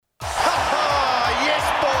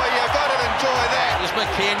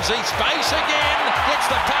McKenzie, space again, gets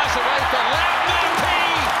the pass away for Laumati.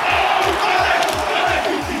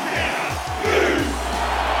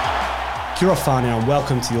 Kia ora whānau and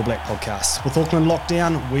welcome to the All Black Podcast. With Auckland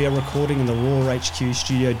lockdown, we are recording in the Roar HQ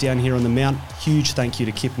studio down here on the Mount. Huge thank you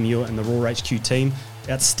to Kepa Muir and the Roar HQ team.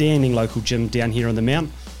 Outstanding local gym down here on the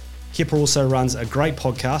Mount. Kepa also runs a great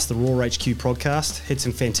podcast, the Roar HQ podcast. Had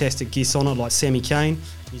some fantastic guests on it like Sammy Kane,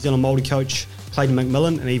 New Zealand Māori coach Clayton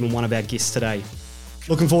McMillan, and even one of our guests today.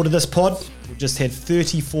 Looking forward to this pod. We've just had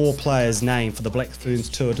 34 players named for the Black Ferns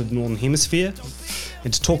tour to the Northern Hemisphere.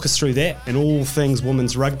 And to talk us through that and all things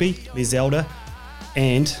women's rugby, Les Elder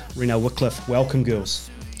and Rena Wycliffe. Welcome, girls.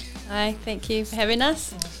 Hi, thank you for having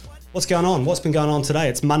us. What's going on? What's been going on today?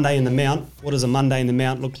 It's Monday in the Mount. What does a Monday in the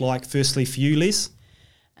Mount look like, firstly, for you, Les?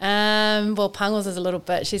 Well, Pangles is a little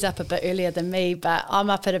bit, she's up a bit earlier than me, but I'm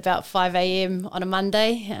up at about 5 a.m. on a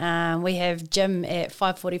Monday. We have gym at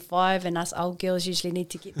 5:45 and us old girls usually need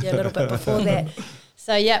to get there a little bit before that.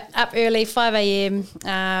 So, yeah, up early, 5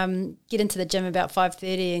 a.m, get into the gym about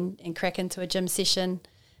 5:30 and crack into a gym session.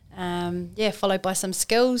 Followed by some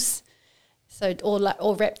skills. So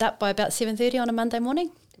all wrapped up by about 7:30 on a Monday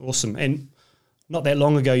morning. Awesome. And not that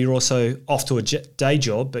long ago, you're also off to a day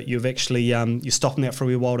job, but you've actually, you're stopping that for a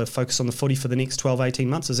wee while to focus on the footy for the next 12, 18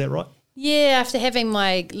 months. Is that right? Yeah, after having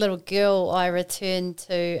my little girl, I returned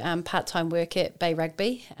to part-time work at Bay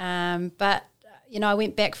Rugby. But, you know, I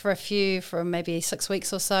went back for maybe 6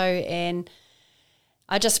 weeks or so, and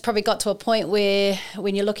I just probably got to a point where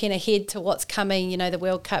when you're looking ahead to what's coming, you know, the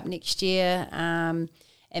World Cup next year, and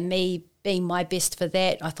me being my best for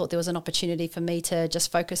that, I thought there was an opportunity for me to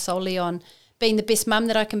just focus solely on being the best mum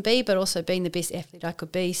that I can be, but also being the best athlete I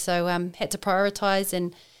could be. So had to prioritise,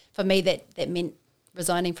 and for me that meant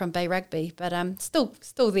resigning from Bay Rugby. But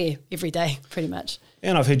still there every day, pretty much.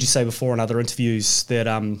 And I've heard you say before in other interviews that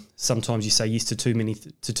sometimes you say yes to too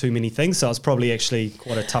many things. So it's probably actually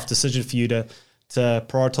quite a tough decision for you to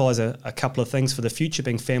prioritise a couple of things for the future,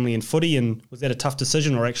 being family and footy. And was that a tough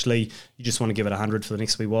decision, or actually you just want to give it 100 for the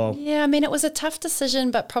next wee while? Yeah, I mean, it was a tough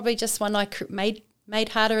decision, but probably just one I made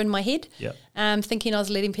harder in my head, thinking I was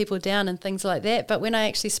letting people down and things like that. But when I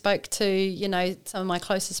actually spoke to, you know, some of my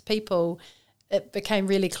closest people, it became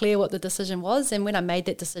really clear what the decision was. And when I made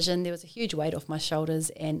that decision, there was a huge weight off my shoulders,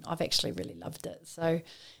 and I've actually really loved it. So,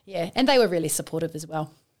 yeah, and they were really supportive as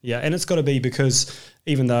well. Yeah, and it's got to be, because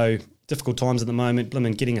even though difficult times at the moment,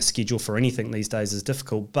 getting a schedule for anything these days is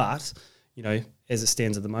difficult, but, you know, as it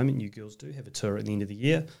stands at the moment, you girls do have a tour at the end of the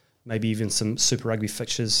year, maybe even some Super Rugby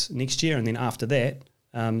fixtures next year, and then after that,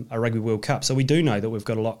 a Rugby World Cup. So we do know that we've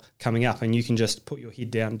got a lot coming up, and you can just put your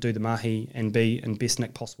head down, do the mahi, and be in best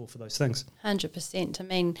nick possible for those things. 100%. I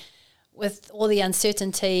mean, with all the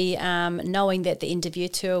uncertainty, knowing that the interview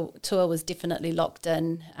tour was definitely locked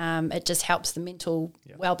in, it just helps the mental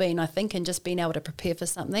well-being, I think, and just being able to prepare for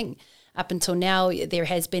something. Up until now, there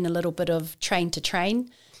has been a little bit of train to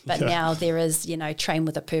train, but now there is, you know, train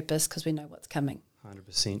with a purpose, because we know what's coming.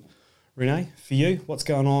 100%. Renee, for you, what's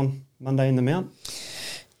going on Monday in the Mount?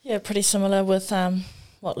 Yeah, pretty similar with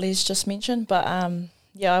what Les just mentioned, but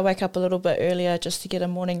I wake up a little bit earlier just to get a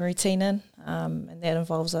morning routine in, and that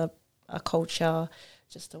involves a cold shower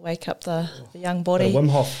just to wake up the young body. Wim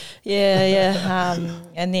Hof. Yeah.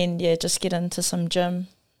 And then, just get into some gym,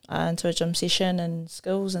 into a gym session and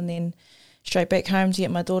skills, and then straight back home to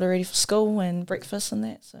get my daughter ready for school and breakfast and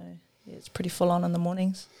that. So, yeah, it's pretty full on in the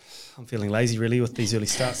mornings. I'm feeling lazy, really, with these early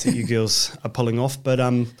starts that you girls are pulling off. But, I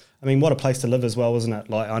mean, what a place to live as well, isn't it?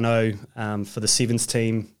 Like, I know for the Sevens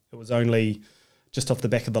team, it was only just off the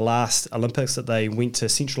back of the last Olympics that they went to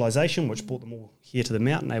centralisation, which brought them all here to the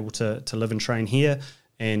Mount and able to live and train here.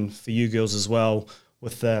 And for you girls as well,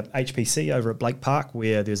 with the HPC over at Blake Park,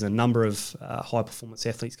 where there's a number of high-performance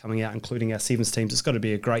athletes coming out, including our Sevens teams, it's got to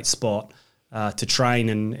be a great spot to train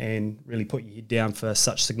and really put your head down for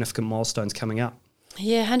such significant milestones coming up.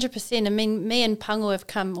 Yeah, 100%. I mean, me and Pango have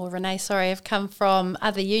come from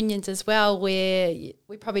other unions as well, where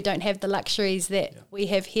we probably don't have the luxuries that we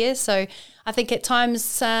have here. So I think at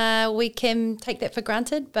times we can take that for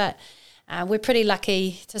granted, but we're pretty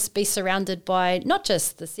lucky to be surrounded by not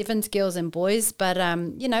just the Sevens girls and boys, but,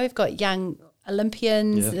 you know, we've got young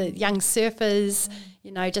Olympians, young surfers,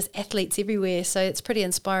 you know, just athletes everywhere. So it's pretty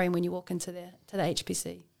inspiring when you walk into the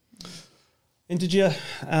HPC. And did you,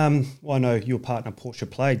 I know your partner Portia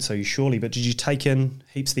played, so you surely, but did you take in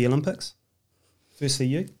heaps of the Olympics? Firstly,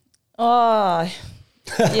 you? Oh,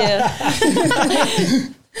 yeah.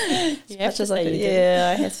 You have to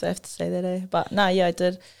say I have to say that, But no, I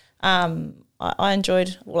did. I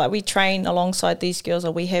enjoyed, we train alongside these girls,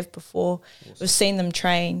 or we have before. Awesome. We've seen them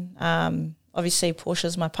train. Obviously,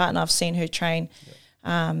 Portia's my partner. I've seen her train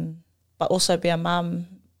but also be a mum,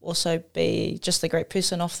 also be just a great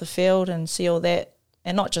person off the field and see all that,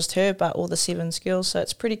 and not just her, but all the Sevens girls. So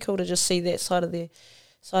it's pretty cool to just see that side of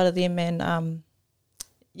them, and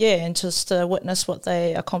and just to witness what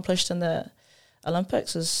they accomplished in the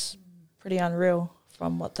Olympics is pretty unreal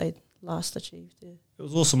from what they last achieved. Yeah. It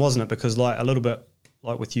was awesome, wasn't it? Because like a little bit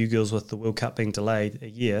like with you girls with the World Cup being delayed a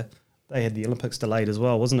year, they had the Olympics delayed as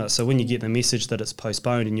well, wasn't it? So when you get the message that it's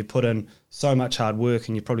postponed and you put in so much hard work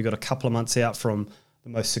and you've probably got a couple of months out from the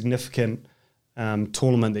most significant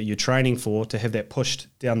tournament that you're training for, to have that pushed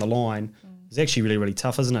down the line is actually really, really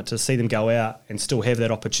tough, isn't it? To see them go out and still have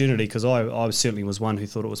that opportunity, because I certainly was one who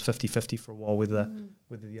thought it was 50-50 for a while whether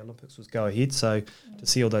the Olympics was go ahead. So to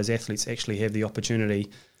see all those athletes actually have the opportunity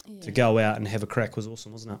to go out and have a crack was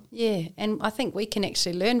awesome, wasn't it? Yeah, and I think we can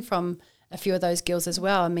actually learn from a few of those girls as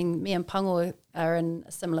well. I mean, me and Pango are in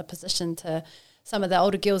a similar position to some of the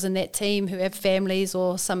older girls in that team who have families,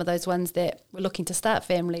 or some of those ones that were looking to start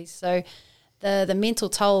families. So the mental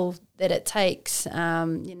toll that it takes,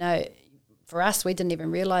 for us, we didn't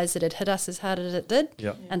even realise that it hit us as hard as it did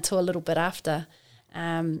until a little bit after.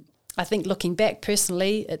 I think looking back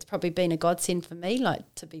personally, it's probably been a godsend for me, like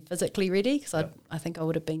to be physically ready, because I think I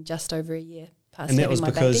would have been just over a year past having my baby.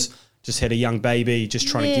 And that was because just had a young baby, just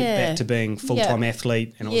trying to get back to being full-time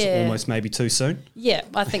athlete, and it was almost maybe too soon? Yeah,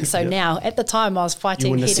 I think so now. At the time, I was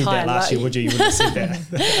fighting head high. You wouldn't have said that last year, would you? You wouldn't have said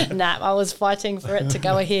that. Nah, I was fighting for it to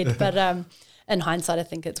go ahead. But in hindsight, I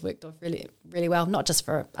think it's worked off really, really well, not just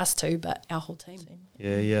for us two, but our whole team.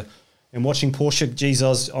 Yeah. And watching Portia, geez,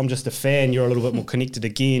 I'm just a fan. You're a little bit more connected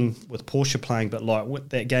again with Portia playing, but like with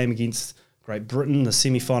that game against Great Britain, the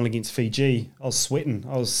semi-final against Fiji, I was sweating.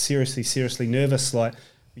 I was seriously nervous. Like,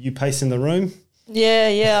 were you pacing the room?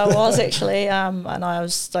 Yeah, I was actually, and I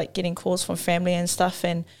was like getting calls from family and stuff,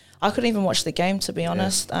 and I couldn't even watch the game, to be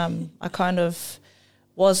honest. I kind of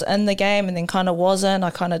was in the game and then kind of wasn't. I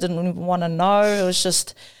kind of didn't even want to know. It was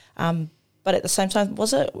just, but at the same time,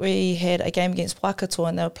 we had a game against Waikato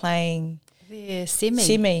and they were playing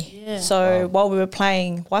semi. Yeah. So while we were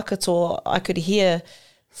playing Waikato, I could hear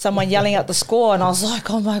someone yelling out the score, and I was like,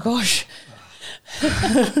 oh my gosh.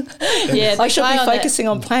 I should be focusing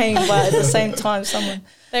on playing, but at the same time,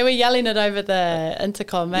 they were yelling it over the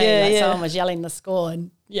intercom. Someone was yelling the score,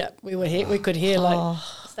 and we could hear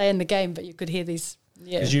stay in the game, but you could hear these.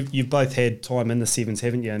 Because you've both had time in the Sevens,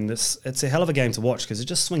 haven't you? And it's a hell of a game to watch, because it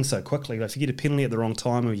just swings so quickly. Like if you get a penalty at the wrong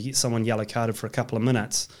time, or you get someone yellow carded for a couple of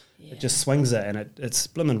minutes, it just swings it, and it's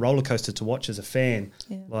blimmin' roller coaster to watch as a fan.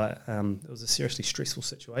 Like it was a seriously stressful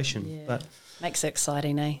situation, but makes it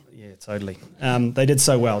exciting, eh? Yeah, totally. They did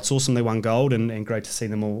so well. It's awesome they won gold, and great to see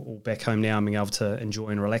them all back home now and being able to enjoy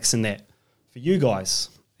and relax in that. For you guys,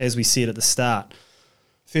 as we said at the start,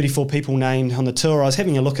 34 people named on the tour. I was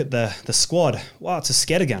having a look at the squad. Wow, it's a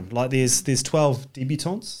scattergun. Like there's 12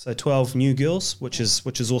 debutantes, so 12 new girls, which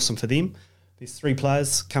is awesome for them. There's 3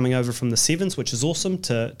 players coming over from the Sevens, which is awesome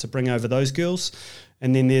to bring over those girls.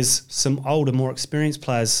 And then there's some older, more experienced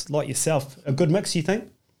players like yourself. A good mix, you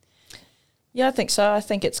think? Yeah, I think so. I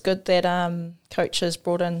think it's good that coaches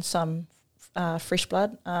brought in some fresh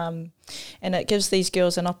blood, and it gives these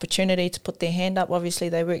girls an opportunity to put their hand up. Obviously,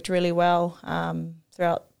 they worked really well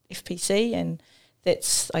throughout FPC, and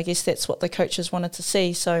I guess that's what the coaches wanted to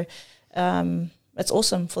see. So it's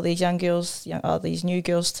awesome for these young girls, these new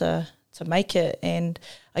girls to make it. And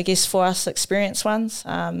I guess for us experienced ones,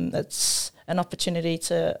 it's an opportunity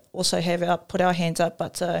to also put our hands up,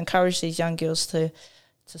 but to encourage these young girls to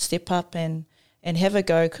step up and have a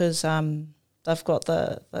go, because they've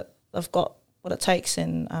got what it takes,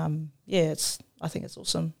 and I think it's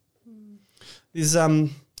awesome. There's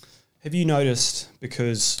have you noticed,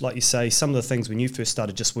 because like you say, some of the things when you first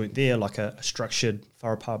started just weren't there, like a structured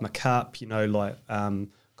Wharapama Cup, like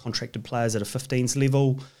contracted players at a 15s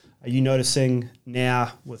level. Are you noticing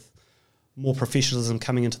now with more professionalism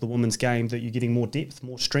coming into the women's game that you're getting more depth,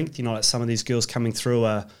 more strength? Like some of these girls coming through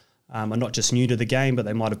are not just new to the game, but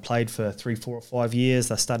they might have played for 3, 4 or 5 years.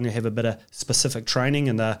 They're starting to have a bit of specific training,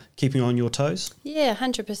 and they're keeping on your toes. Yeah,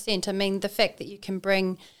 100%. I mean, the fact that you can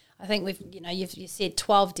bring, I think you said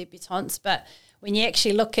 12 debutantes, but when you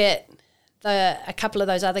actually look at a couple of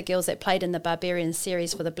those other girls that played in the Barbarian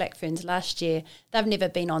series for the Black Ferns last year, they've never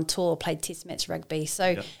been on tour or played test match rugby.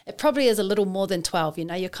 So it probably is a little more than 12.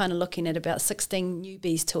 You're kind of looking at about 16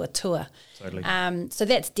 newbies to a tour. Totally. So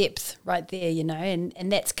that's depth right there,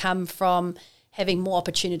 and that's come from having more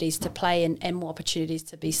opportunities to play and more opportunities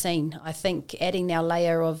to be seen. I think adding our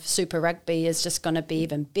layer of Super Rugby is just going to be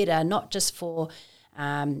even better, not just for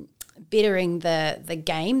bettering the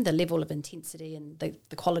game, the level of intensity and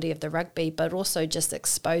the quality of the rugby, but also just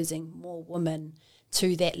exposing more women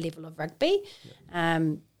to that level of rugby.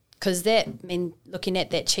 Because looking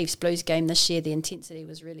at that Chiefs Blues game this year, the intensity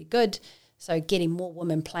was really good. So getting more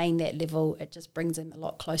women playing that level, it just brings them a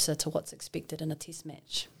lot closer to what's expected in a test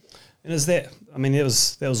match. And that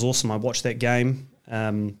was awesome. I watched that game.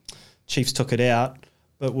 Chiefs took it out,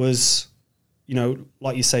 but was,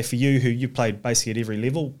 like you say, for you, who you played basically at every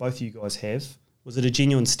level, both of you guys have, was it a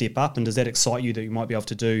genuine step up, and does that excite you that you might be able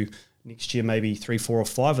to do next year maybe 3, 4 or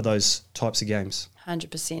 5 of those types of games?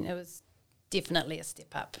 100%. It was definitely a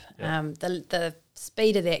step up. Yeah. The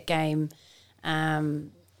speed of that game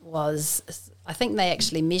was, I think they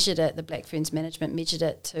actually measured it, the Black Ferns management measured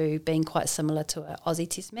it to being quite similar to an Aussie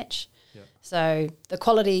test match. Yeah. So the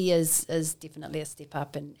quality is definitely a step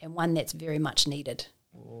up and one that's very much needed.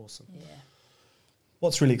 Awesome. Yeah.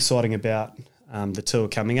 What's really exciting about the tour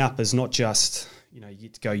coming up is not just, you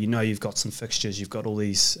get to go, you've got some fixtures, you've got all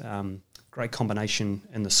these great combination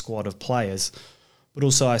in the squad of players, but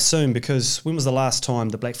also I assume, because when was the last time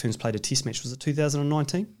the Black Ferns played a test match? Was it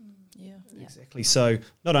 2019? Yeah. Exactly. So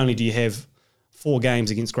not only do you have 4 games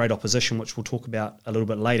against great opposition, which we'll talk about a little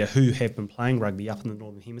bit later, who have been playing rugby up in the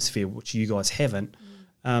Northern Hemisphere, which you guys haven't,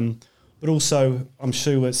 but also I'm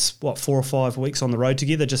sure it's, 4 or 5 weeks on the road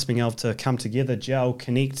together, just being able to come together, gel,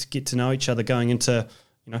 connect, get to know each other going into,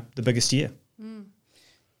 the biggest year.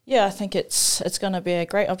 Yeah, I think it's going to be a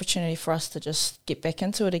great opportunity for us to just get back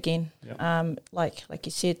into it again. Yep. Like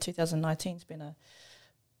you said, 2019's been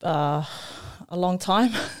a long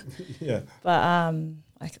time. Yeah. But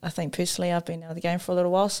I think personally I've been out of the game for a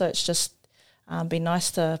little while, so it's just been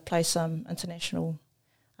nice to play some international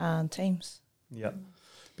teams. Yeah,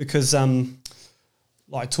 because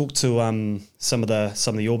I talked to some of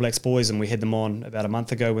the All Blacks boys, and we had them on about a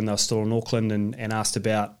month ago when they were still in Auckland, and asked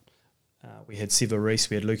about. We had Seva Reese,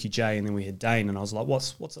 we had Lukey J, and then we had Dane, and I was like,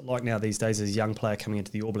 what's it like now these days as a young player coming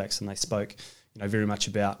into the All Blacks? And they spoke, very much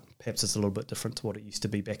about perhaps it's a little bit different to what it used to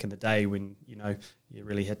be back in the day when, you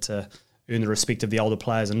really had to earn the respect of the older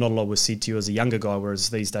players, and not a lot was said to you as a younger guy, whereas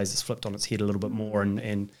these days it's flipped on its head a little bit more,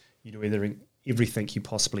 and you do everything you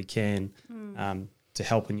possibly can to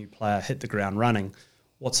help a new player hit the ground running.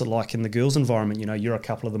 What's it like in the girls' environment? You're a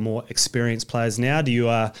couple of the more experienced players now. Do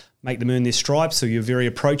you make them earn their stripes, or you're very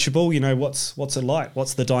approachable? What's it like?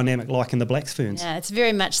 What's the dynamic like in the Black Ferns? Yeah, it's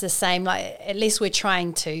very much the same. At least we're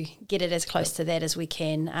trying to get it as close to that as we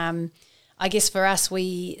can. I guess for us,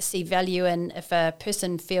 we see value in if a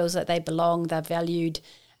person feels that they belong, they're valued,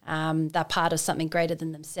 they're part of something greater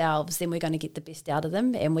than themselves, then we're going to get the best out of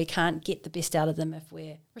them, and we can't get the best out of them if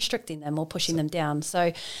we're restricting them or pushing them down.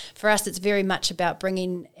 So for us, it's very much about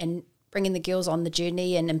bringing the girls on the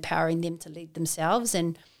journey and empowering them to lead themselves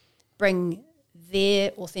and bring their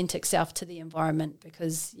authentic self to the environment,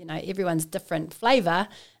 because everyone's different flavour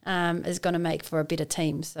is going to make for a better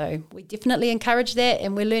team. So we definitely encourage that,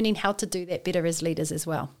 and we're learning how to do that better as leaders as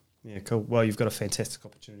well. Yeah, cool. Well, you've got a fantastic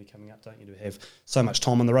opportunity coming up, don't you, to have so much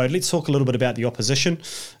time on the road. Let's talk a little bit about the opposition.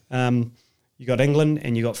 You got England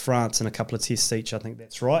and you got France in a couple of tests each, I think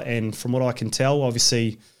that's right. And from what I can tell,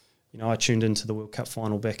 obviously, I tuned into the World Cup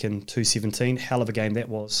final back in 2017. Hell of a game that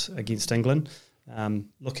was against England. Doing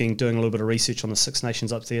a little bit of research on the Six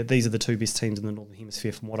Nations up there, these are the 2 best teams in the Northern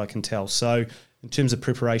Hemisphere from what I can tell. So in terms of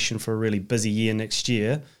preparation for a really busy year next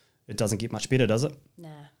year, it doesn't get much better, does it? Nah.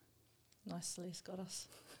 Nicely got us.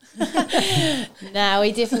 No,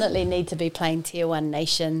 we definitely need to be playing Tier 1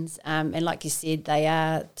 nations. And like you said, they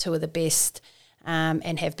are 2 of the best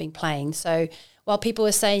and have been playing. So while people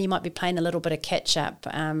are saying you might be playing a little bit of catch-up,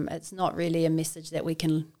 it's not really a message that we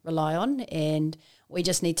can rely on, and we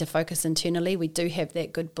just need to focus internally. We do have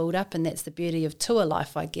that good build-up, and that's the beauty of tour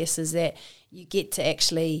life, I guess, is that you get to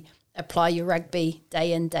actually apply your rugby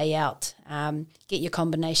day in, day out, get your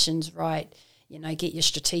combinations right, get your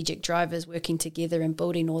strategic drivers working together and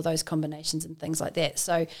building all those combinations and things like that.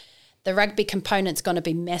 So the rugby component's going to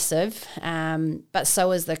be massive, but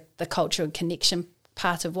so is the cultural connection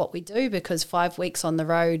part of what we do, because 5 weeks on the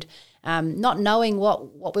road, not knowing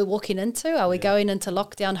what we're walking into. Are we going into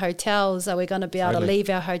lockdown hotels? Are we going to be able to leave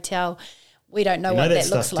our hotel? We don't know what that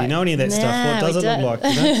looks like. Do you know any of that stuff? What does it look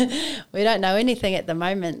like? We don't know anything at the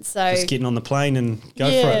moment. So just getting on the plane and go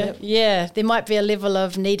for it. Yeah, there might be a level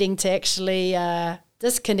of needing to actually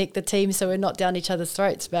disconnect the team so we're not down each other's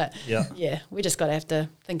throats. But we just got to have to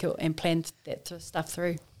think and plan that stuff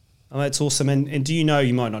through. Oh, that's awesome. And do you know,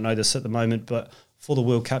 you might not know this at the moment, but for the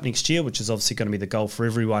World Cup next year, which is obviously going to be the goal for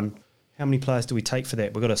everyone, how many players do we take for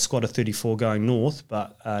that? We've got a squad of 34 going north,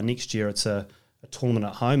 but next year it's a tournament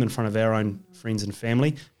at home in front of our own friends and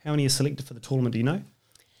family. How many are selected for the tournament, do you know?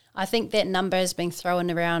 I think that number has been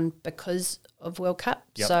thrown around because of World Cup.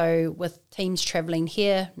 Yep. So with teams travelling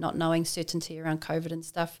here, not knowing certainty around COVID and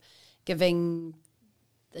stuff, giving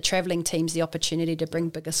the travelling teams the opportunity to bring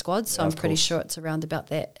bigger squads. So I'm pretty sure it's around about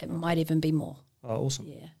that. It might even be more. Oh, awesome.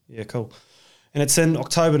 Yeah. Yeah, cool. And it's in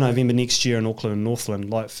October, November next year in Auckland and Northland.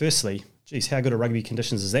 Like, firstly, geez, how good are rugby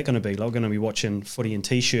conditions is that going to be? Like, we're going to be watching footy and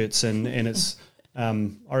T-shirts and it's, I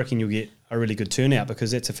reckon you'll get a really good turnout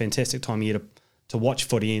because that's a fantastic time of year to watch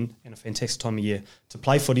footy in and a fantastic time of year to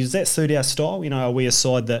play footy. Does that suit our style? You know, are we a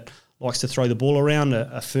side that likes to throw the ball around?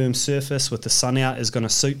 A firm surface with the sun out is going to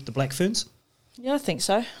suit the Black Ferns? Yeah, I think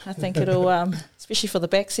so. I think it'll, especially for the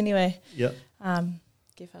backs anyway, Yep.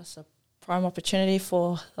 give us a prime opportunity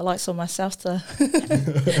for the likes of myself to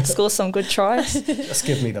score some good tries. Just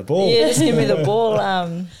give me the ball. Yeah, just give me the ball.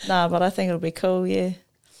 But I think it'll be cool, yeah.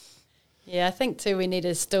 Yeah, I think too we need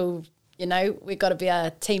to still, you know, we've got to be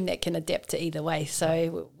a team that can adapt to either way.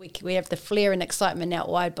 So we have the flair and excitement out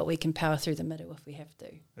wide, but we can power through the middle if we have to.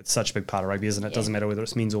 It's such a big part of rugby, isn't it? It doesn't matter whether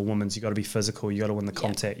it's men's or women's. You've got to be physical. You've got to win the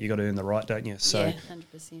contact. You've got to earn the right, don't you? So, yeah,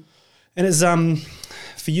 100%. And it's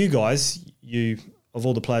for you guys, of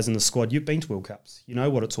all the players in the squad, you've been to World Cups. You know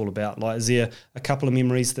what it's all about. Like, is there a couple of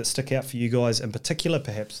memories that stick out for you guys in particular?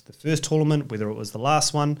 Perhaps the first tournament, whether it was the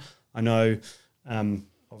last one. I know,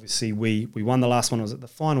 obviously, we won the last one. It was at the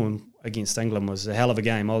final against England. It was a hell of a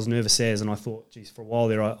game. I was nervous as, and I thought, geez, for a while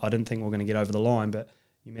there, I didn't think we were going to get over the line, but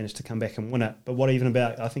you managed to come back and win it. But what even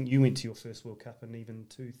about, I think you went to your first World Cup in even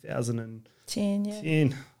 2010.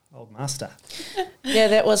 10. Old master. Yeah,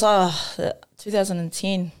 that was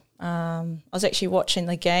 2010. I was actually watching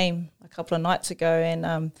the game a couple of nights ago,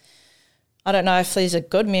 and I don't know if these are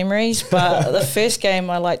good memories, but the first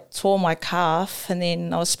game I tore my calf, and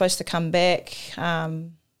then I was supposed to come back.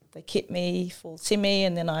 They kept me for semi,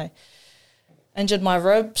 and then I injured my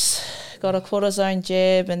ribs, got a cortisone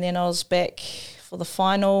jab, and then I was back for the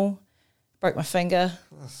final, broke my finger.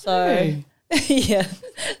 So yeah,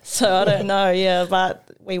 so I don't know. Yeah, but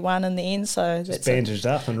we won in the end. So just bandaged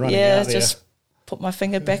up and running out there. Yeah, just put my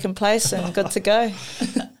finger back in place and good to go.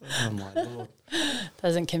 Oh my Lord.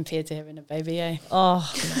 Doesn't compare to having a baby, eh?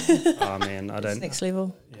 Oh, Oh man, I don't. it's next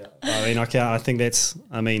level. Yeah, I mean, I think that's.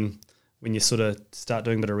 I mean, when you sort of start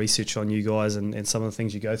doing a bit of research on you guys and some of the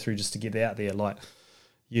things you go through just to get out there, like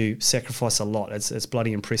you sacrifice a lot. It's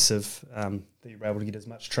bloody impressive that you're able to get as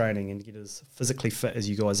much training and get as physically fit as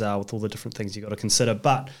you guys are with all the different things you got to consider.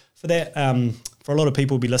 But for that, for a lot of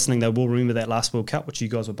people who will be listening, they will remember that last World Cup, which you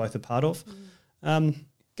guys were both a part of.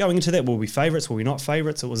 Going into that, were we favourites? Were we not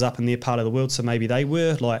favourites? It was up in their part of the world, so maybe they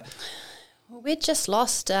were. Like, Well, we'd just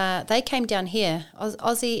lost. They came down here.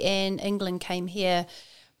 Aussie and England came here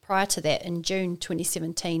prior to that in June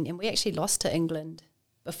 2017, and we actually lost to England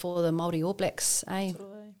before the Māori All Blacks,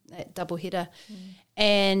 that double header.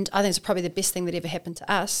 And I think it's probably the best thing that ever happened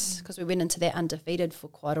to us because we went into that undefeated for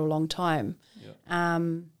quite a long time.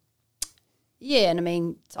 Yeah, and I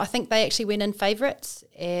mean, I think they actually went in favourites,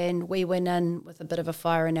 and we went in with a bit of a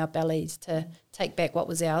fire in our bellies to take back what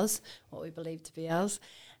was ours, what we believed to be ours.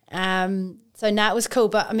 So it was cool.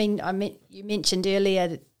 But I mean, you mentioned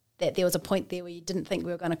earlier that there was a point there where you didn't think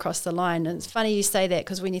we were going to cross the line, and it's funny you say that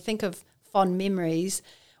because when you think of fond memories,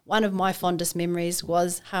 one of my fondest memories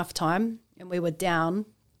was halftime, and we were down.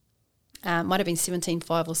 Might have been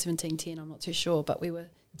 17-5 or 17-10, I'm not too sure, but we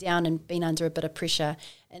were down and been under a bit of pressure,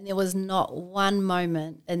 and there was not one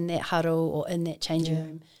moment in that huddle or in that changing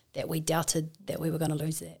room that we doubted that we were going to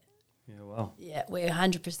lose that. yeah, well, Yeah, we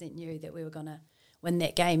 100% knew that we were going to win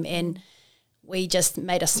that game, and we just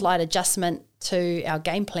made a slight adjustment to our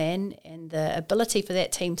game plan, and the ability for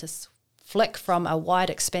that team to flick from a wide,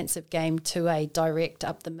 expansive game to a direct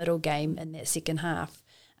up the middle game in that second half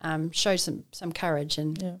showed some courage,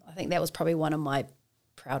 and I think that was probably one of my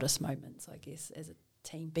proudest moments, I guess, as a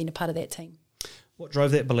team, being a part of that team. what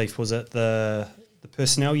drove that belief? Was it the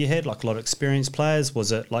personnel you had, like a lot of experienced players?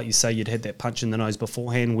 Was it, like you say, you'd had that punch in the nose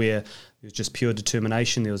beforehand where it was just pure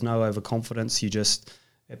determination, there was no overconfidence, you just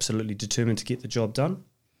absolutely determined to get the job done?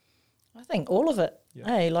 I think all of it.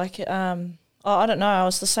 Hey, I don't know. I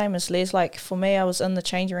was the same as Les. Like for me, I was in the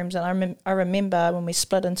changing rooms, and I remember when we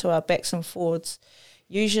split into our backs and forwards.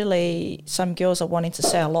 Usually, some girls are wanting to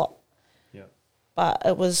say a lot, but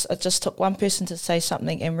it just took one person to say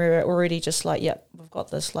something, and we were already just like, "Yep, we've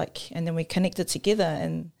got this." Like, and then we connected together,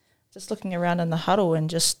 and just looking around in the huddle, and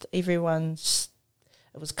just everyone,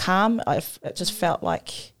 it was calm. It just felt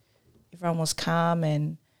like everyone was calm,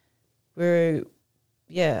 and we were,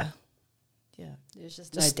 There's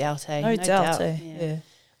just no doubt, eh? No doubt, eh? Yeah. Yeah.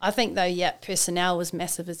 I think, though, personnel was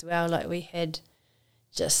massive as well. Like, we had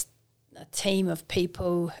just a team of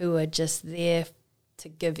people who were just there to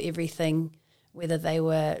give everything, whether they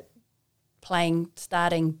were playing,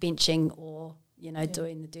 starting, benching, or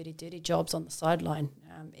doing the dirty jobs on the sideline.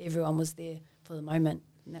 Everyone was there for the moment,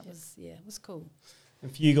 and that was it was cool.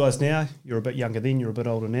 And for you guys now, you're a bit younger then, you're a bit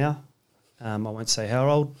older now. I won't say how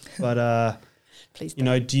old, but Please do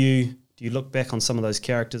you look back on some of those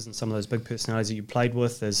characters and some of those big personalities that you played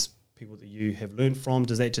with as people that you have learned from?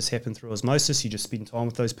 Does that just happen through osmosis? You just spend time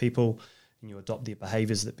with those people and you adopt their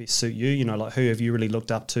behaviours that best suit you? Like who have you really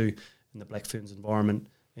looked up to in the Black Ferns environment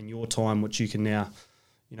in your time, which you can now,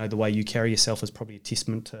 the way you carry yourself is probably a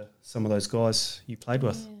testament to some of those guys you played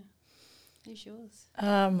with? Yeah. Who's yours?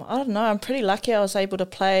 I don't know. I'm pretty lucky. I was able to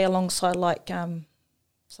play alongside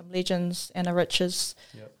some legends, Anna Richards,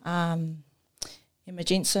 Emma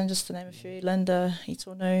Jensen, just to name a few, Linda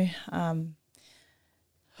Itonu,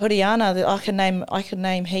 Huriana. I can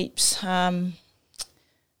name heaps,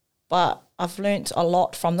 but I've learnt a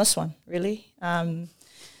lot from this one, really. And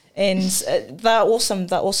they're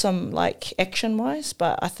awesome, like action wise.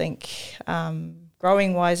 But I think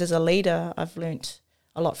growing wise as a leader, I've learnt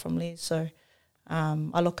a lot from Les. So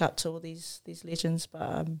I look up to all these legends,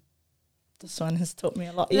 but this one has taught me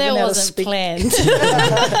a lot. That wasn't planned.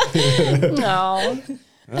 No.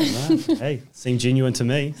 Hey, seemed genuine to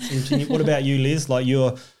me. What about you, Les? Like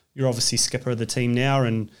you're obviously skipper of the team now,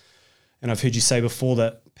 and I've heard you say before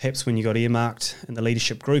that perhaps when you got earmarked in the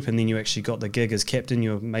leadership group and then you actually got the gig as captain,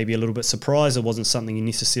 you were maybe a little bit surprised. It wasn't something you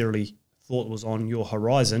necessarily thought was on your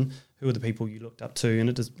horizon. Who are the people you looked up to? And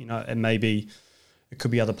it does, it could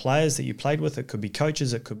be other players that you played with. It could be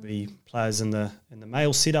coaches. It could be players in the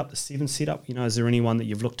male setup, the 7 setup. Is there anyone that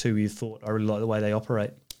you've looked to where you thought, I really like the way they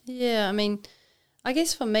operate? Yeah, I mean, I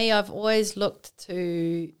guess for me, I've always looked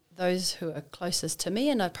to those who are closest to me,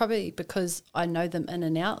 and because I know them in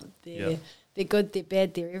and out. They're good, they're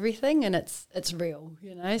bad, they're everything, and it's real,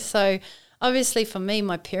 So obviously for me,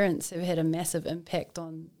 my parents have had a massive impact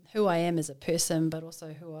on who I am as a person, but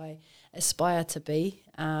also who I aspire to be.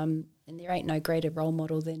 And there ain't no greater role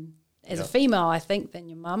model than as a female, I think, than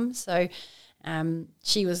your mum. So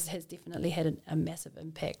she has definitely had a massive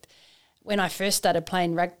impact. When I first started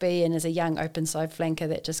playing rugby and as a young open side flanker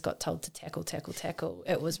that just got told to tackle,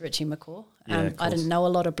 it was Richie McCaw. I didn't know a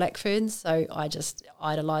lot of Black Ferns, so I just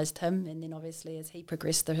idolised him. And then obviously as he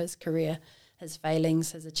progressed through his career, his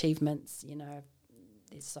failings, his achievements,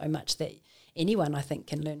 there's so much that anyone, I think,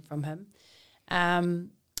 can learn from him.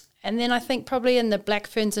 And then I think probably in the Black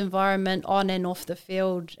Ferns environment, on and off the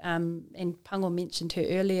field, and Pango mentioned her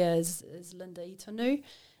earlier, is Linda Itonu.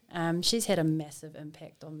 She's had a massive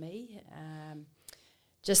impact on me.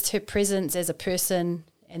 Just her presence as a person,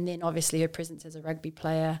 and then obviously her presence as a rugby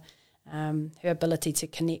player, her ability to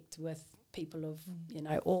connect with people of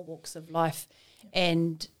all walks of life.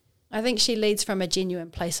 And I think she leads from a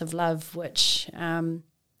genuine place of love, which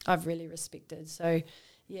I've really respected. So,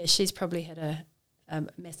 yeah, she's probably had a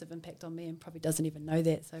massive impact on me and probably doesn't even know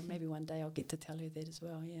that. So maybe one day I'll get to tell her that as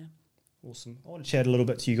well, yeah. Awesome. I want to chat a little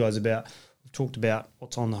bit to you guys about, we've talked about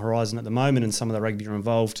what's on the horizon at the moment and some of the rugby you're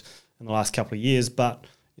involved in the last couple of years, but,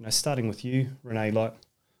 starting with you, Renee, like,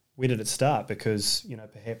 where did it start? Because,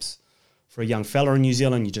 perhaps for a young fella in New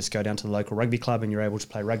Zealand, you just go down to the local rugby club and you're able to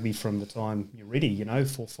play rugby from the time you're ready, 4,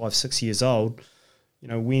 5, 6 years old.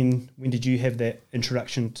 When did you have that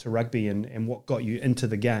introduction to rugby and what got you into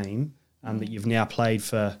the game that you've now played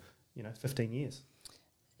for, 15 years?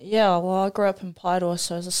 Yeah, well, I grew up in Paeroa,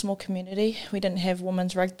 so it was a small community. We didn't have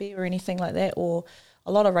women's rugby or anything like that, or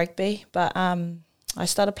a lot of rugby, but I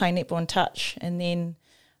started playing netball and touch, and then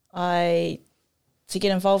to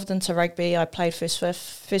get involved into rugby, I played first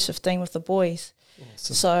 15 with the boys.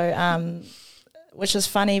 Awesome. So, which is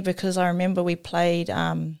funny because I remember we played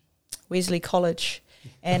Wesley College,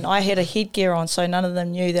 and I had a headgear on, so none of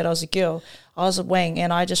them knew that I was a girl. I was a wing,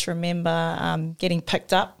 and I just remember getting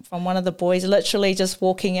picked up from one of the boys, literally just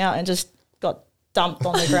walking out and just got dumped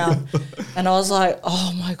on the ground. And I was like,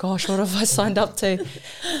 oh my gosh, what have I signed up to?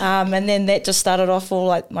 And then that just started off all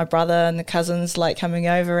like my brother and the cousins like coming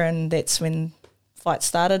over, and that's when fight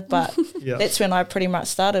started. But that's when I pretty much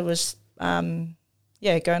started was, going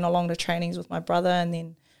along to trainings with my brother, and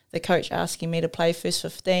then the coach asking me to play first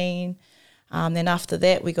 15. Then after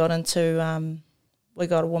that, we got into... we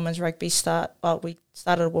got a women's rugby start. Well, we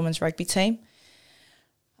started a women's rugby team.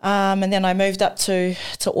 And then I moved up to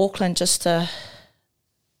Auckland just to,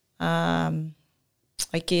 I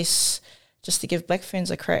guess, just to give Black Ferns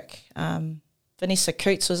a crack. Vanessa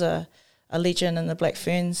Coots was a legend in the Black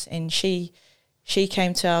Ferns, and she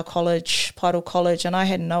came to our college, Paeroa College, and I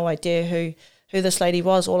had no idea who this lady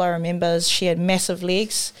was. All I remember is she had massive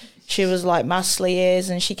legs. She was like muscly as,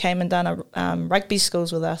 and she came and done a rugby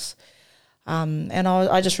schools with us. And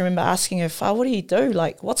I just remember asking her, what do you do?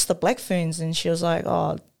 Like, what's the Black Ferns? And she was like,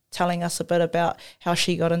 telling us a bit about how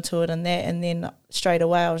she got into it and that. And then straight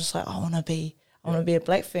away I was just like, I want to be a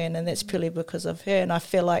Black Fern, and that's purely because of her. And I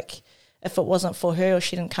feel like if it wasn't for her or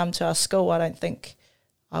she didn't come to our school, I don't think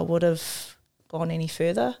I would have gone any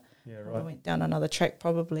further. Yeah, right. I went down another track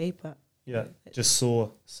probably, but just saw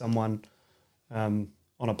someone on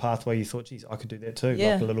a pathway. You thought, geez, I could do that too.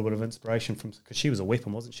 Yeah. Like a little bit of inspiration from, because she was a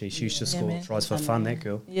weapon, wasn't she? She used to score tries for fun. That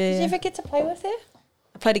girl. Yeah. Did you ever get to play with her?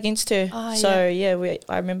 I played against her. Oh, so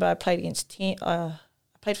I remember I played against I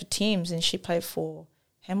played for Thames, and she played for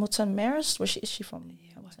Hamilton Marist. Is she from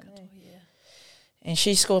Hamilton? And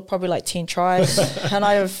she scored probably like 10 tries. And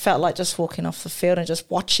I felt like just walking off the field and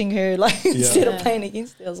just watching her, like instead of playing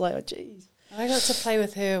against her. I was like, oh, geez. I got to play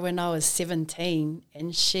with her when I was 17,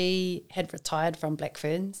 and she had retired from Black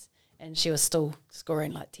Ferns, and she was still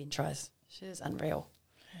scoring like 10 tries. She was unreal.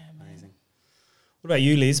 Amazing. What about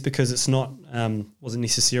you, Les? Because it's not, wasn't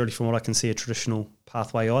necessarily, from what I can see, a traditional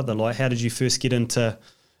pathway either. Like, how did you first get into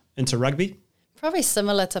rugby? Probably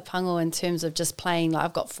similar to Pango in terms of just playing. Like,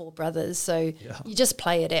 I've got 4 brothers, so you just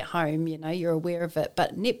play it at home, you know, you're aware of it.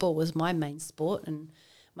 But netball was my main sport, and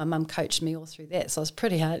my mum coached me all through that. So it was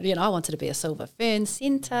pretty hard. You know, I wanted to be a Silver Fern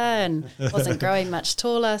centre and wasn't growing much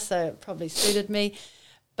taller, so it probably suited me.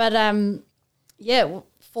 But,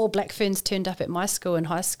 4 Black Ferns turned up at my school in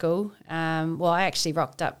high school. I actually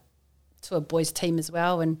rocked up to a boys' team as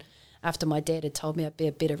well, and after my dad had told me I'd be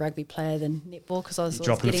a better rugby player than netball because I was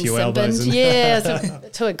always getting simbined. I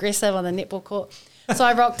was too aggressive on the netball court. So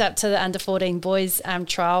I rocked up to the under-14 boys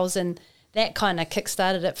trials, and that kind of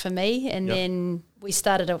kick-started it for me. And then we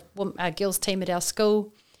started a girls' team at our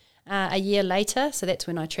school a year later, so that's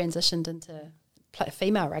when I transitioned into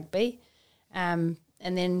female rugby, and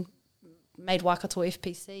then made Waikato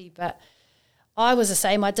FPC. But I was the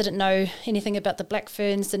same. I didn't know anything about the Black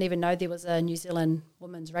Ferns, didn't even know there was a New Zealand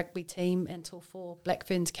women's rugby team until 4 Black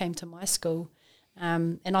Ferns came to my school.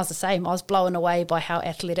 And I was the same. I was blown away by how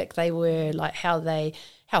athletic they were, like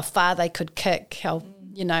how far they could kick, how,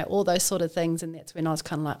 you know, all those sort of things. And that's when I was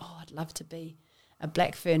kind of like, I'd love to be a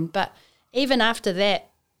Black Fern. But even after that,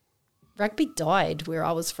 rugby died where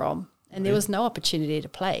I was from, and there was no opportunity to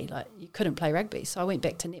play. Like, you couldn't play rugby. So I went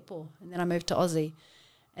back to netball, and then I moved to Aussie.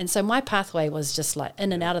 And so my pathway was just like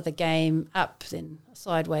in and out of the game, up then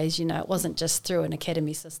sideways. You know, it wasn't just through an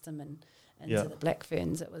academy system and into the Black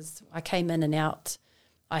Ferns. It was, I came in and out.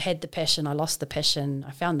 I had the passion, I lost the passion,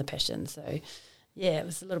 I found the passion. So, it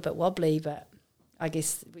was a little bit wobbly, but I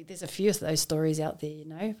guess there's a few of those stories out there, you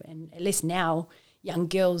know. And at least now young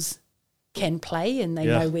girls can play and they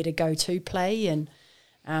know where to go to play, and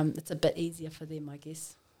it's a bit easier for them, I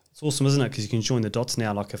guess. It's awesome, isn't it? Because you can join the dots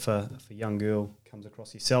now. Like if a young girl comes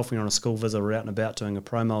across yourself when you're on a school visit or out and about doing a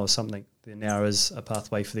promo or something, there now is a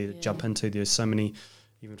pathway for them to jump into. There's so many,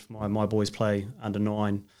 even for my boys play under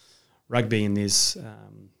 9 rugby, and there's,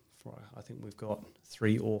 I think we've got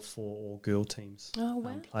 3 or 4 all-girl teams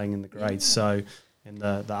playing in the grades. So, and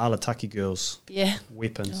the Alataki girls,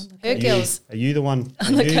 weapons. Her girls. Are you the one?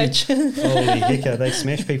 I'm the coach. Holy heck, they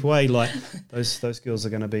smash people away. Like those girls are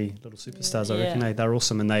going to be little superstars, I reckon. They're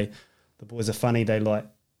awesome, and the boys are funny. They're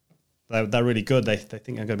really good. They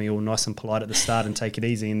think they're going to be all nice and polite at the start and take it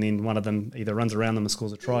easy, and then one of them either runs around them and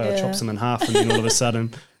scores a try or chops them in half, and then all of a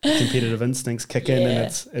sudden the competitive instincts kick in,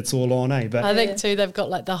 and it's all on, eh? But I think too they've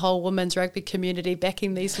got like the whole women's rugby community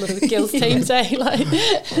backing these little girls teams, eh? Like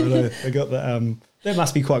I know they got the that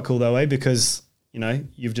must be quite cool though, eh? Because you know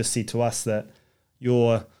you've just said to us that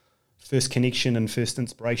your first connection and first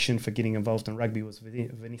inspiration for getting involved in rugby was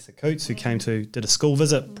Vanessa Coates, who did a school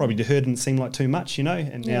visit. Probably to her didn't seem like too much, you know,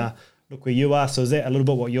 and now look where you are. So is that a little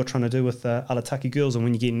bit what you're trying to do with the Alataki girls, and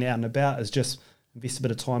when you're getting out and about, is just invest a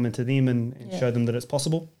bit of time into them and show them that it's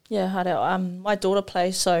possible? Yeah, I do. My daughter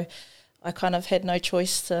plays, so I kind of had no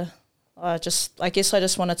choice to. I guess I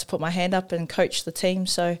just wanted to put my hand up and coach the team.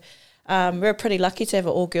 So we're pretty lucky to have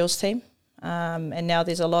an all-girls team, and now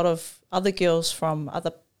there's a lot of other girls from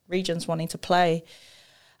other regions wanting to play.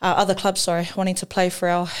 Other clubs, wanting to play for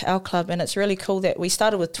our club, and it's really cool that we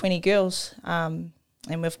started with 20 girls, and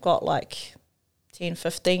we've got like 10,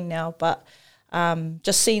 15 now, but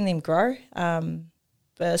just seeing them grow.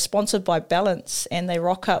 They're sponsored by Balance, and they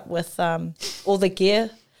rock up with all the gear,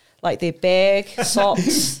 like their bag,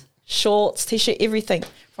 socks, shorts, t-shirt, everything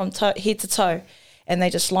from head to toe, and they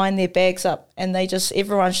just line their bags up, and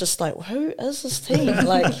everyone's just like, who is this team?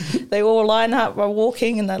 Like they all line up, we're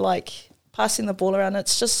walking, and they're like passing the ball around.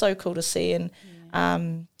 It's just so cool to see.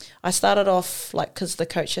 And I started off like, because the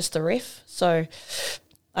coach has to ref, so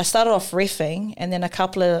I started off reffing, and then a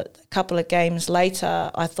couple of games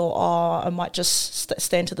later, I thought, I might just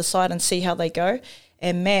stand to the side and see how they go.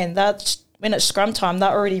 And man, when it's scrum time, they're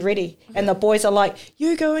already ready, and the boys are like,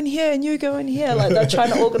 "You go in here and you go in here." Like they're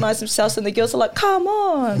trying to organise themselves, and the girls are like, "Come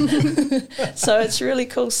on!" So it's really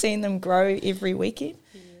cool seeing them grow every weekend.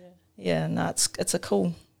 Yeah, no, it's a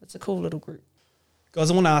cool little group. Guys,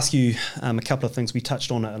 I want to ask you a couple of things. We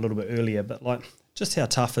touched on it a little bit earlier, but like, just how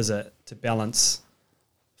tough is it to balance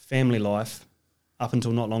family life, up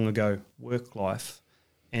until not long ago, work life,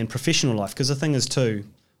 and professional life? Because the thing is too,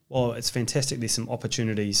 while it's fantastic, there's some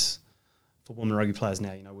opportunities for women rugby players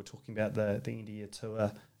now. You know, we're talking about the end of year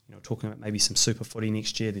tour, you know, talking about maybe some super footy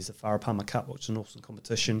next year. There's the Wharapama Cup, which is an awesome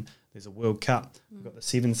competition. There's a World Cup. We've got the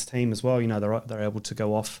Sevens team as well. You know, they're able to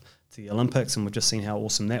go off to the Olympics, and we've just seen how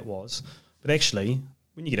awesome that was. But actually,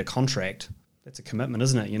 when you get a contract, that's a commitment,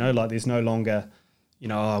 isn't it? You know, like there's no longer, you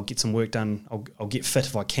know, I'll get some work done, I'll get fit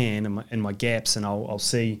if I can in my gaps, and I'll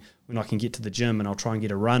see when I can get to the gym, and I'll try and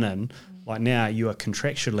get a run in. Like now, you are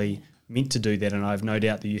contractually meant to do that, and I have no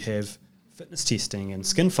doubt that you have fitness testing and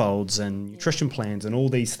skin folds and nutrition plans and all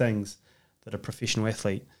these things that a professional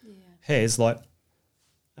athlete has. Like,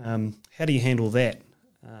 how do you handle that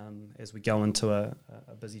as we go into a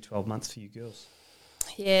busy 12 months for you girls?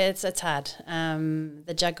 Yeah, it's hard.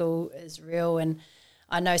 The juggle is real, and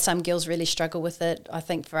I know some girls really struggle with it. I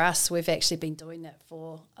think for us, we've actually been doing that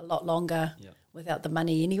for a lot longer without the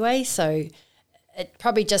money anyway. So it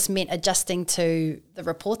probably just meant adjusting to the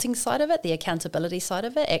reporting side of it, the accountability side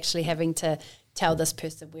of it, actually having to tell this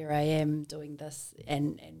person where I am doing this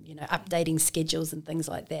and you know, updating schedules and things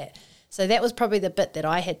like that. So that was probably the bit that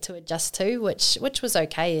I had to adjust to, which was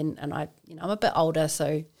okay. And I, you know, I'm a bit older,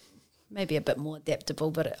 so maybe a bit more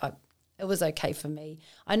adaptable, but it was okay for me.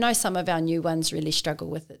 I know some of our new ones really struggle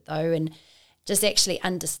with it though, and just actually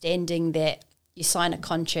understanding that you sign a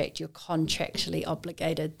contract, you're contractually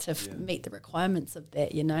obligated to meet the requirements of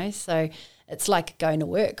that, you know. So it's like going to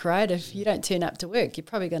work, right? If you don't turn up to work, you're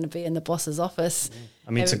probably going to be in the boss's office.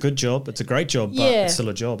 I mean, it's a good job. It's a great job, but it's still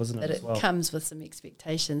a job, isn't it? But it comes with some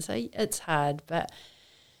expectations. So it's hard. But,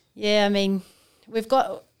 yeah, I mean,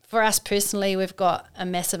 for us personally, we've got a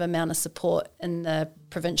massive amount of support in the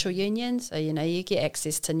provincial union. So, you know, you get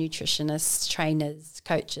access to nutritionists, trainers,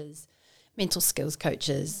 coaches, mental skills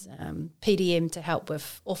coaches, PDM to help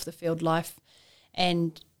with off-the-field life.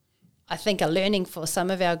 And I think a learning for some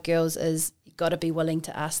of our girls is you've got to be willing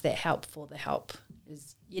to ask that help for the help.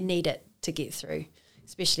 You need it to get through,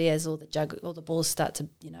 especially as all the balls start to,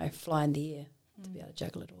 you know, fly in the air to be able to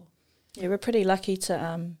juggle it all. Yeah, we're pretty lucky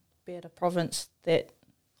to be at a province that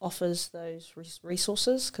offers those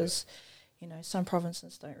resources, because, you know, some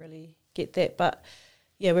provinces don't really get that. But,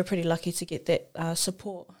 yeah, we're pretty lucky to get that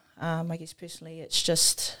support. I guess personally it's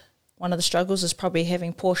just one of the struggles is probably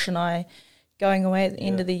having Porsche and I going away at the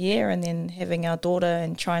end of the year, and then having our daughter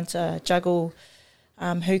and trying to juggle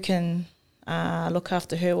who can look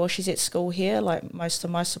after her while she's at school here. Like most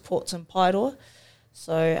of my support's in Paeroa.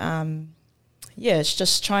 So, it's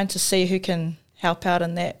just trying to see who can help out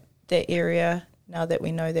in that area now that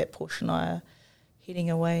we know that Porsche and I are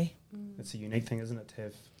heading away. It's a unique thing, isn't it, to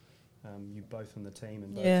have you both in the team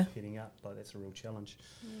and both heading up. Like, that's a real challenge.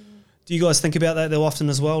 Do you guys think about that though often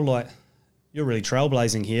as well? Like, you're really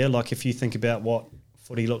trailblazing here. Like, if you think about what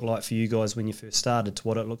footy looked like for you guys when you first started to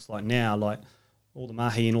what it looks like now, like all the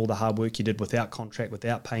mahi and all the hard work you did without contract,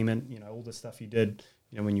 without payment, you know, all the stuff you did,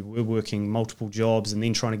 you know, when you were working multiple jobs and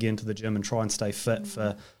then trying to get into the gym and try and stay fit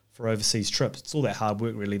for overseas trips. It's all that hard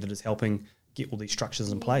work really that is helping get all these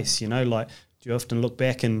structures in place, you know. Like, do you often look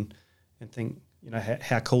back and think, you know,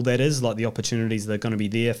 how cool that is, like the opportunities that are going to be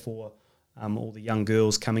there for all the young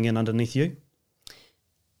girls coming in underneath you?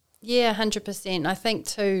 Yeah, 100%. I think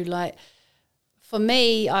too, like, for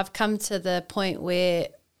me, I've come to the point where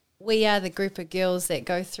we are the group of girls that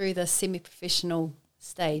go through the semi-professional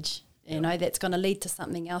stage, you know, that's going to lead to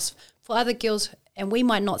something else for other girls, and we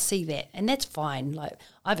might not see that, and that's fine. Like,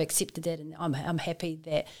 I've accepted that, and I'm happy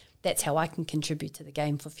that that's how I can contribute to the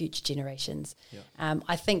game for future generations. Yeah.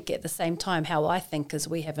 I think at the same time, how I think is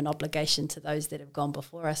we have an obligation to those that have gone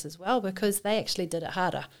before us as well, because they actually did it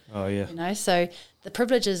harder. Oh, yeah. You know, so the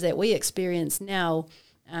privileges that we experience now,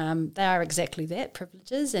 they are exactly that,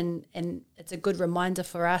 privileges, and it's a good reminder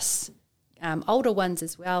for us, older ones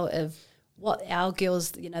as well, of what our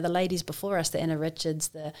girls, you know, the ladies before us, the Anna Richards,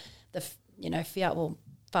 the you know, Fiat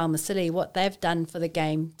Farmer City, what they've done for the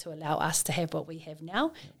game to allow us to have what we have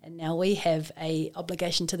now. And now we have a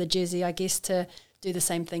obligation to the jersey, I guess, to do the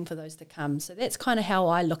same thing for those to come. So that's kind of how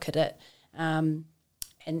I look at it. And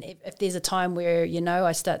if there's a time where, you know,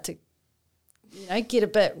 I start to, you know, get a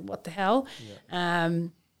bit, what the hell? Yeah.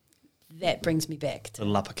 that brings me back to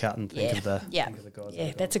little uppercut and think of the yeah, think of the guys. yeah.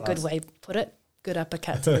 that That's a got good past. way to put it. Good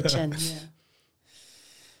uppercut to the chin. Yeah.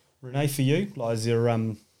 Renee, for you, like, is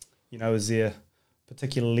there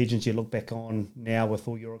particular legends you look back on now with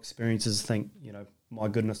all your experiences? Think, my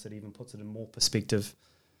goodness, it even puts it in more perspective.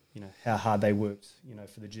 How hard they worked,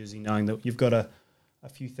 for the jersey, knowing that you've got a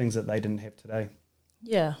few things that they didn't have today.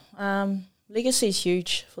 Yeah, legacy is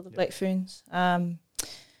huge for the Black Ferns. And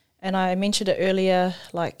I mentioned it earlier,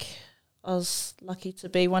 like I was lucky to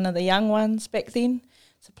be one of the young ones back then,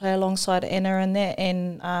 to play alongside Anna and that.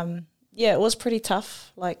 And it was pretty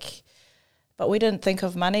tough, but we didn't think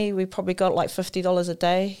of money. We probably got like $50 a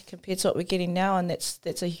day compared to what we're getting now, and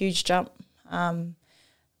that's a huge jump.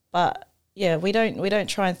 But yeah, we don't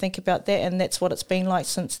try and think about that, and that's what it's been like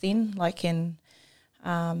since then.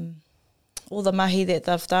 All the mahi that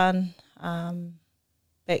they've done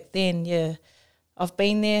back then, yeah, I've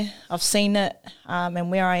been there, I've seen it,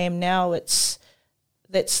 and where I am now, that's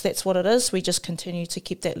what it is. We just continue to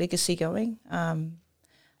keep that legacy going,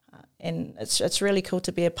 and it's really cool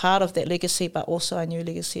to be a part of that legacy, but also a new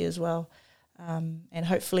legacy as well. And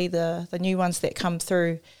hopefully the new ones that come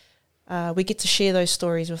through, we get to share those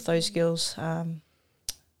stories with those girls,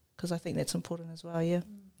 because I think that's important as well. Yeah.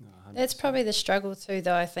 That's probably the struggle too,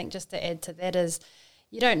 though, I think, just to add to that, is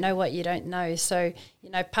you don't know what you don't know. So,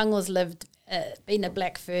 Pangos lived, being a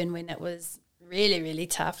Black Fern when it was really, really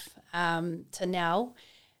tough, to now.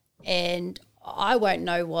 And I won't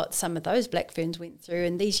know what some of those Black Ferns went through.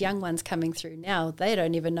 And these young ones coming through now, they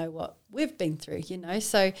don't even know what we've been through,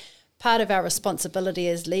 So part of our responsibility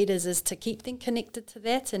as leaders is to keep them connected to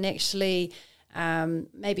that, and actually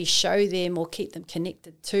maybe show them or keep them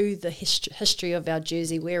connected to the history of our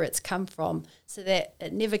jersey, where it's come from, so that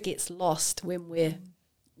it never gets lost when we're,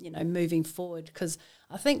 moving forward. Because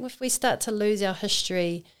I think if we start to lose our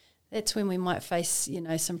history, that's when we might face,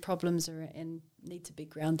 some problems and need to be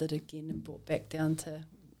grounded again and brought back down to,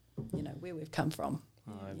 where we've come from.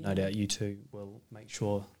 I have no doubt you two will make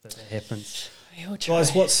sure that happens. We'll try.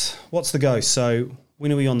 Guys, what's the go? So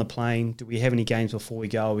when are we on the plane? Do we have any games before we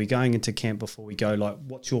go? Are we going into camp before we go?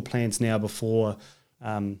 What's your plans now before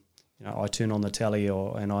I turn on the tally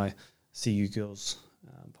and I see you girls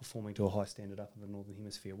performing to a high standard up in the Northern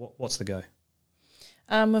Hemisphere? What's the go?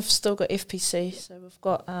 We've still got FPC, so we've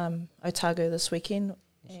got Otago this weekend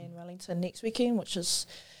and Wellington next weekend, which is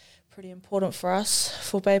pretty important for us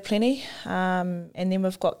for Bay of Plenty. And then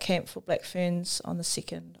we've got camp for Black Ferns on the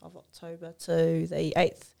 2nd of October to the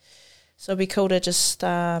 8th. So it'll be cool to just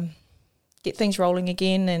get things rolling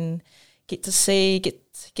again and get to see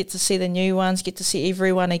the new ones, get to see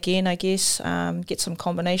everyone again, I guess, get some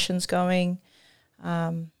combinations going.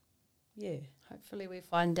 Hopefully we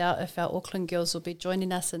find out if our Auckland girls will be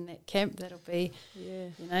joining us in that camp. That'll be,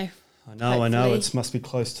 I know. It must be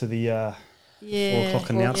close to the 4 o'clock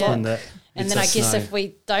announcement. That and then I guess if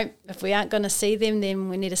we aren't going to see them, then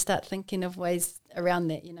we need to start thinking of ways around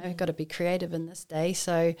that. We've got to be creative in this day.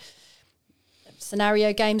 So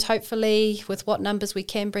scenario games, hopefully, with what numbers we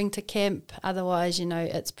can bring to camp. Otherwise,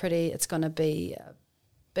 it's going to be a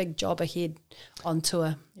big job ahead on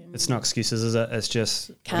tour. It's no excuses, is it? It's just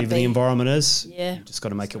Can't whatever be. the environment is. Yeah. You've just got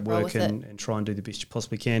to make it roll work with and try and do the best you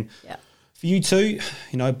possibly can. Yeah. For you two,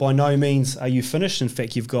 by no means are you finished. In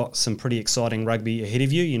fact, you've got some pretty exciting rugby ahead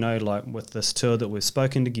of you, with this tour that we've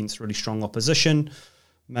spoken against really strong opposition,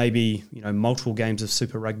 maybe, multiple games of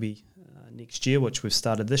Super Rugby next year, which we've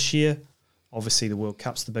started this year. Obviously, the World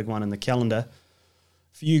Cup's the big one in the calendar.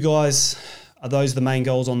 For you guys, are those the main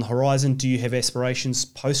goals on the horizon? Do you have aspirations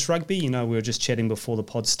post-rugby? We were just chatting before the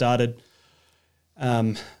pod started.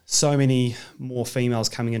 So many more females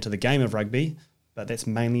coming into the game of rugby, but that's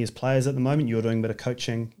mainly as players at the moment. You're doing a bit of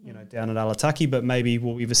coaching, down at Alataki, but maybe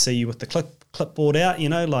we'll ever see you with the clipboard out,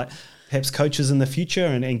 perhaps coaches in the future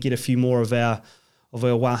and get a few more of our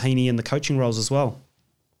wahine in the coaching roles as well.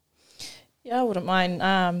 Yeah, I wouldn't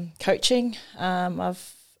mind coaching.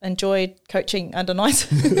 I've enjoyed coaching under night.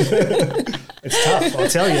 It's tough, I'll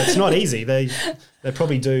tell you. It's not easy. They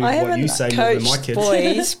probably do what you say more than my kids.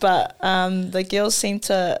 Boys, but the girls seem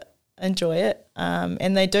to enjoy it,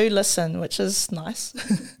 and they do listen, which is nice.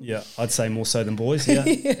 Yeah, I'd say more so than boys. Yeah,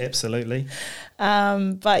 absolutely.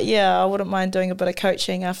 But yeah, I wouldn't mind doing a bit of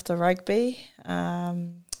coaching after rugby.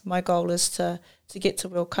 My goal is to get to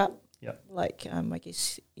World Cup. Yep. I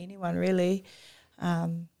guess anyone really.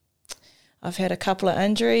 I've had a couple of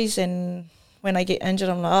injuries, and when I get injured,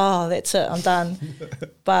 I'm like, oh, that's it, I'm done.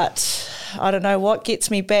 But I don't know what gets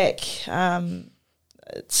me back.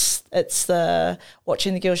 It's the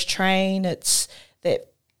watching the girls train. It's that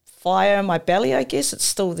fire in my belly, I guess. It's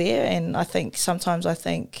still there, and sometimes I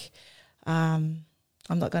think, I'm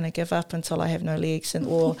I'm not going to give up until I have no legs, and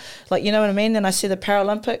or like, you know what I mean? Then I see the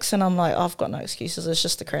Paralympics and I'm like, I've got no excuses. It's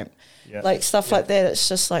just a cramp. Yeah. Like stuff like that. It's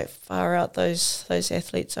just like far out. Those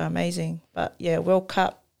athletes are amazing. But yeah, World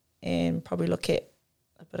Cup and probably look at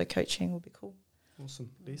a bit of coaching would be cool.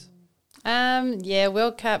 Awesome. Liz? Yeah,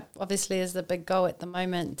 World Cup obviously is the big goal at the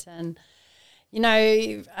moment, and you know,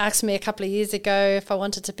 you asked me a couple of years ago if I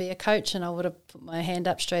wanted to be a coach, and I would have put my hand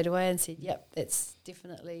up straight away and said, yep, that's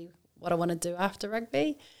definitely what I want to do after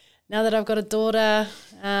rugby. Now that I've got a daughter,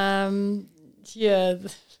 the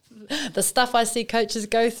stuff I see coaches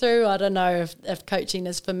go through, I don't know if coaching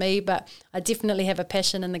is for me, but I definitely have a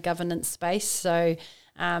passion in the governance space. So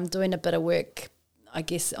doing a bit of work, I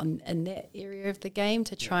guess, in that area of the game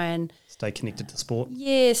to try and stay connected to sport.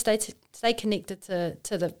 Yeah, stay connected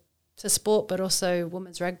to sport, but also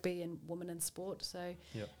women's rugby and women in sport. So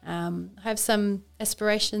I have some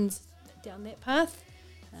aspirations down that path.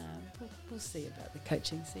 We'll see about the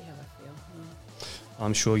coaching, see how I feel. Yeah.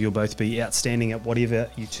 I'm sure you'll both be outstanding at whatever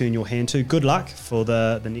you turn your hand to. Good luck for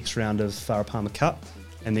the next round of Farah Palmer Cup,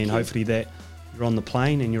 and then hopefully that you're on the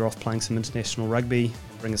plane and you're off playing some international rugby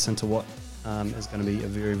and bring us into what is going to be a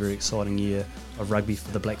very, very exciting year of rugby for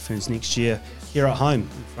the Black Ferns next year here at home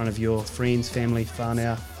in front of your friends, family,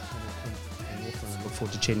 whānau, and Auckland. I look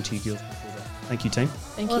forward to chatting to you girls before that. Thank you, team.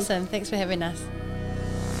 Awesome. Thanks for having us.